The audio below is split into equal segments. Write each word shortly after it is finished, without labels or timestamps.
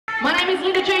name is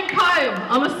LindaCoe.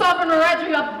 I'm a sovereign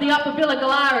Wiradjuri of the Upper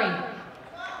Billa.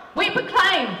 We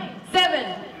proclaim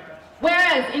 7.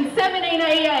 Whereas in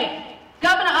 1788,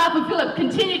 Governor Arthur Phillip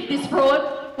continued this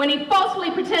fraud when he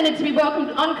falsely pretended to be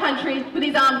welcomed on country with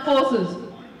his armed forces.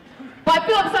 By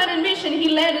Phillip's own admission, he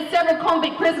landed several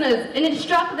convict prisoners and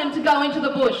instructed them to go into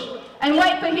the bush and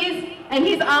wait for his and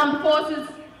his armed forces'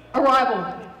 arrival.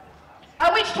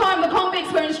 At which time the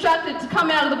convicts were instructed to come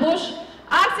out of the bush,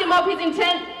 asked him of his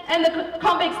intent, and the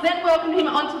convicts then welcomed him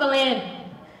onto the land.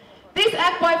 This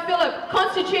act by Phillip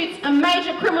constitutes a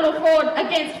major criminal fraud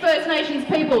against First Nations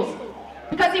peoples,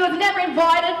 because he was never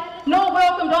invited nor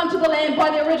welcomed onto the land by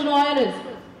the original owners.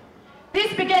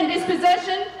 This began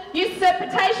dispossession,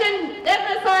 usurpation,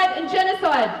 ethnocide and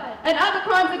genocide, and other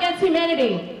crimes against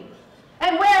humanity.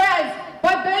 And whereas,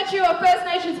 by virtue of First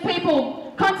Nations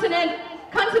people,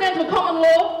 continental common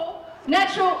law,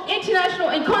 natural, international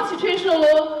and constitutional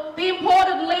law, the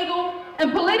imported legal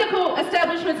and political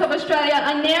establishments of Australia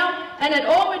are now, and at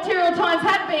all material times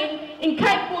have been,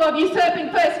 incapable of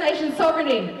usurping First Nations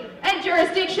sovereignty and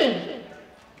jurisdiction.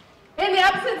 In the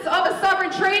absence of a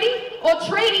sovereign treaty or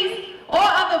treaties or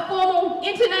other formal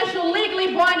international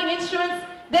legally binding instruments,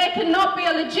 there cannot be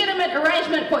a legitimate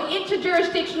arrangement for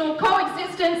interjurisdictional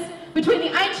coexistence between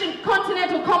the ancient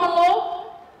continental common law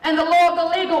and the law of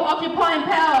the legal occupying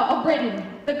power of Britain,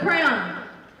 the Crown.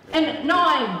 And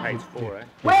 9. Page 4, eh?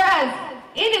 Whereas,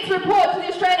 in its report to the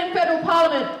Australian Federal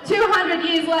Parliament 200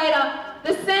 years later,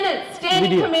 the Senate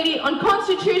Standing Committee on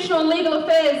Constitutional and Legal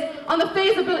Affairs on the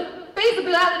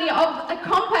feasibility of a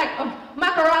compact of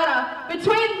Makarrata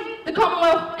between the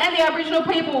Commonwealth and the Aboriginal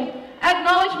people,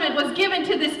 acknowledgement was given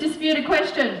to this disputed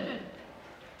question.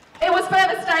 It was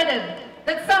further stated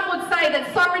that some would say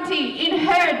that sovereignty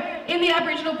inherent in the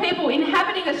Aboriginal people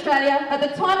inhabiting Australia at the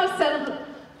time of settlement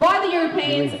by the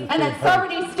Europeans, and that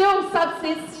sovereignty still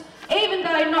subsists even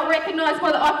though not recognised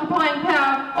by the occupying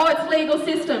power or its legal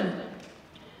system.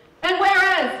 And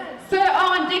whereas Sir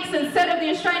Owen Dixon said of the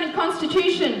Australian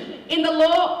Constitution in the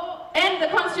law and the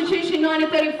Constitution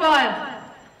 1935,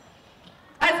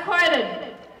 as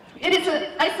quoted, it is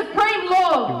a supreme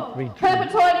law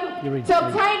perpetuating to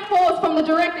obtain force from the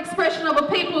direct expression of a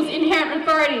people's inherent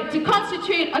authority to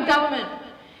constitute a government.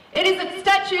 It is a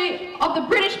statute of the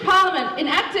British Parliament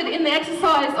enacted in the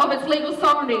exercise of its legal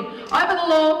sovereignty over the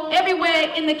law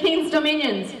everywhere in the King's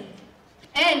dominions.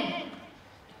 And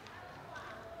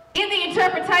in the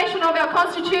interpretation of our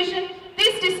Constitution,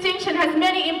 this distinction has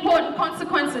many important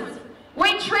consequences.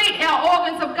 We treat our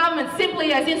organs of government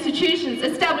simply as institutions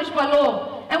established by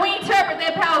law, and we interpret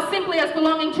their powers simply as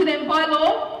belonging to them by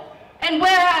law. And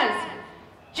whereas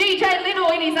G.J.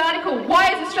 Liddell in his article,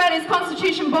 "Why is Australia's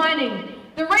Constitution Binding?"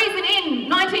 the reason in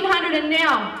 1900 and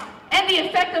now, and the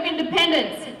effect of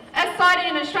independence, as cited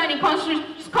in Australian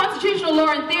constitutional law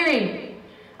and theory,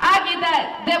 argued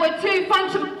that there were two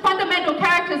fundamental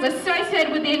characters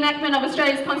associated with the enactment of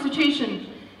Australia's Constitution.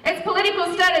 Its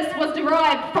political status was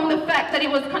derived from the fact that it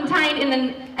was contained in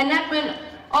the enactment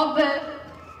of the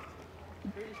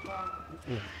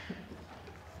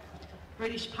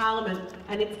British Parliament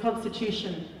and its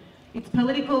Constitution. Its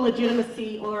political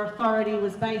legitimacy or authority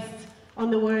was based on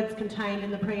the words contained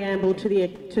in the preamble to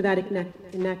that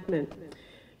enactment,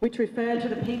 which referred to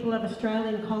the people of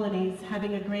Australian colonies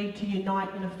having agreed to unite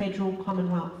in a federal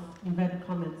commonwealth, inverted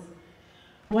commas.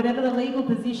 Whatever the legal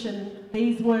position,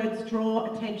 these words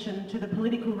draw attention to the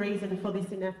political reason for this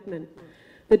enactment.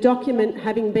 The document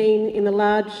having been in a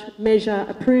large measure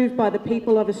approved by the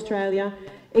people of Australia,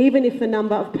 even if the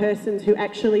number of persons who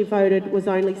actually voted was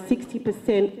only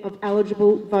 60% of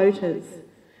eligible voters.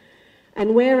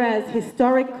 And whereas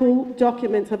historical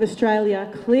documents of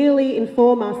Australia clearly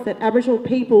inform us that Aboriginal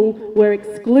people were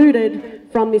excluded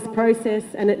from this process,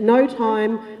 and at no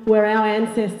time were our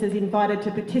ancestors invited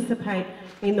to participate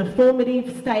in the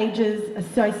formative stages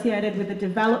associated with the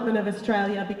development of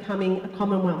Australia becoming a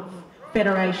Commonwealth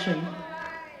Federation.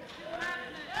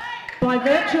 By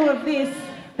virtue of this,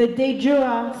 the de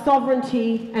jure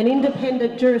sovereignty and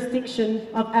independent jurisdiction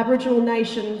of Aboriginal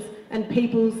nations and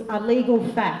peoples are legal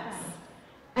facts.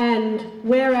 And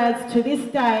whereas to this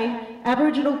day,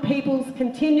 Aboriginal peoples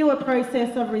continue a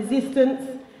process of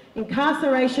resistance,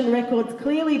 incarceration records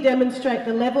clearly demonstrate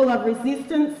the level of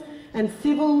resistance and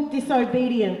civil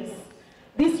disobedience.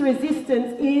 This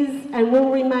resistance is and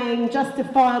will remain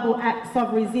justifiable acts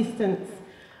of resistance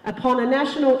upon a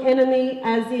national enemy,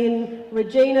 as in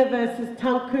Regina versus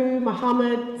Tunku,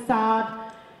 Muhammad,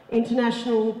 Saad,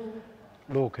 international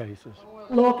law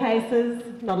cases,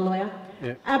 not a lawyer.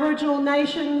 Yeah. Aboriginal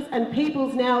nations and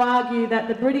peoples now argue that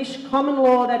the British common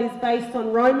law that is based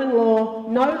on Roman law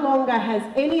no longer has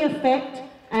any effect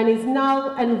and is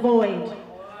null and void.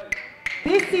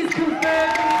 This is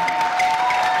confirmed.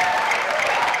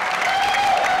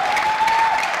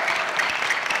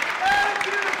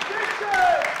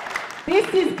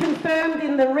 This is confirmed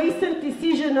in the recent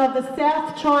decision of the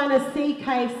South China Sea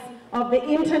case of the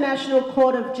International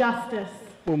Court of Justice.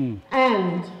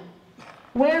 And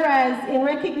whereas in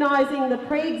recognising the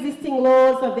pre-existing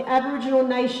laws of the Aboriginal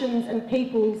nations and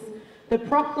peoples, the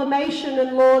proclamation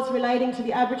and laws relating to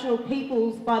the Aboriginal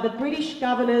peoples by the British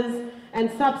governors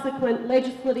and subsequent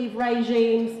legislative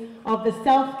regimes of the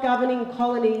self-governing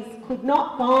colonies could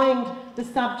not bind the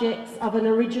subjects of an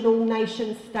original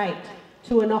nation state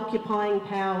to an occupying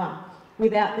power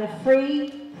without their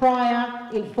free, prior,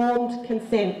 informed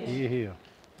consent.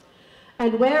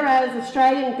 And whereas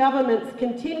Australian governments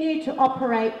continue to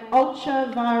operate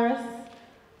ultra vires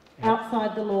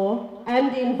outside the law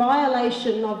and in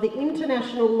violation of the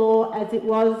international law as it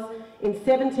was in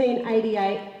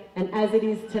 1788 and as it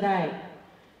is today.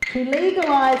 To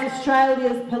legalise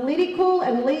Australia's political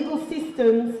and legal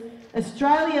systems,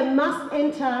 Australia must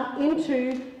enter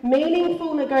into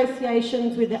meaningful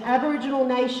negotiations with the Aboriginal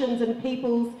nations and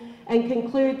peoples and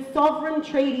conclude sovereign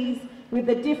treaties with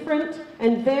the different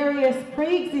and various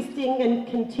pre-existing and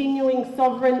continuing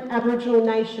sovereign Aboriginal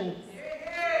nations.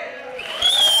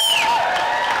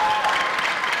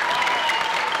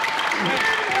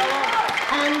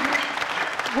 And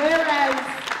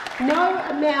whereas no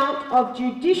amount of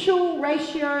judicial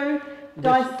ratio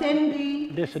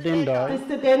decidendi,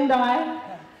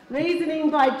 reasoning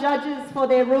by judges for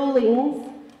their rulings,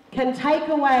 can take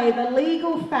away the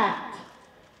legal fact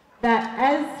that,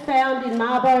 as found in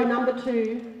Mabo number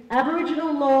 2,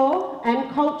 Aboriginal law and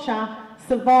culture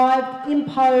survived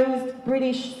imposed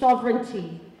British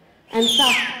sovereignty and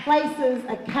thus places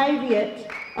a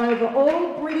caveat over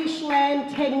all British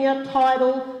land tenure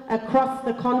title across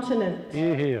the continent.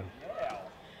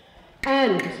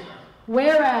 And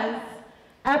whereas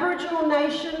Aboriginal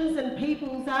nations and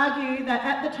peoples argue that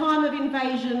at the time of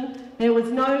invasion there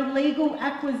was no legal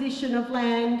acquisition of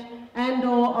land and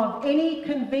or of any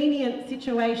convenient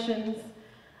situations,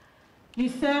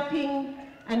 usurping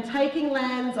and taking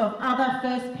lands of other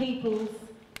First Peoples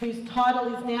whose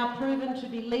title is now proven to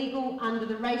be legal under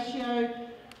the ratio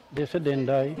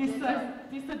decidendi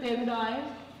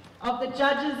of the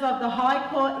judges of the High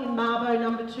Court in Mabo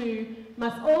number 2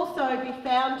 must also be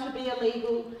found to be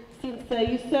illegal, since the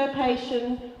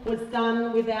usurpation was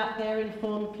done without their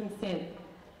informed consent,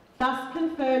 thus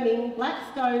confirming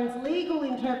Blackstone's legal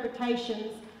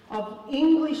interpretations of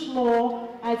English law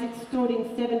as it stood in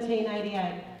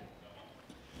 1788.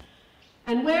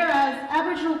 And whereas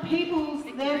Aboriginal peoples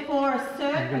therefore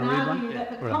assert and argue that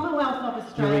the Commonwealth of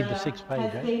Australia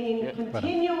has been in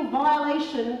continual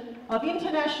violation of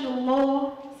international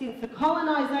law since the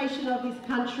colonisation of this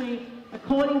country,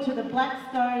 according to the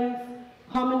Blackstone's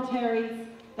commentaries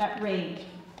that read.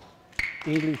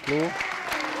 English law.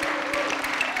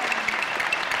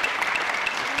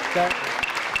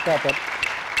 Stop it.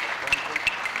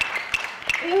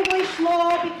 English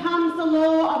law becomes the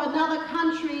law of another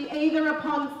country either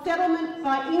upon settlement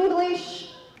by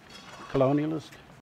English colonialist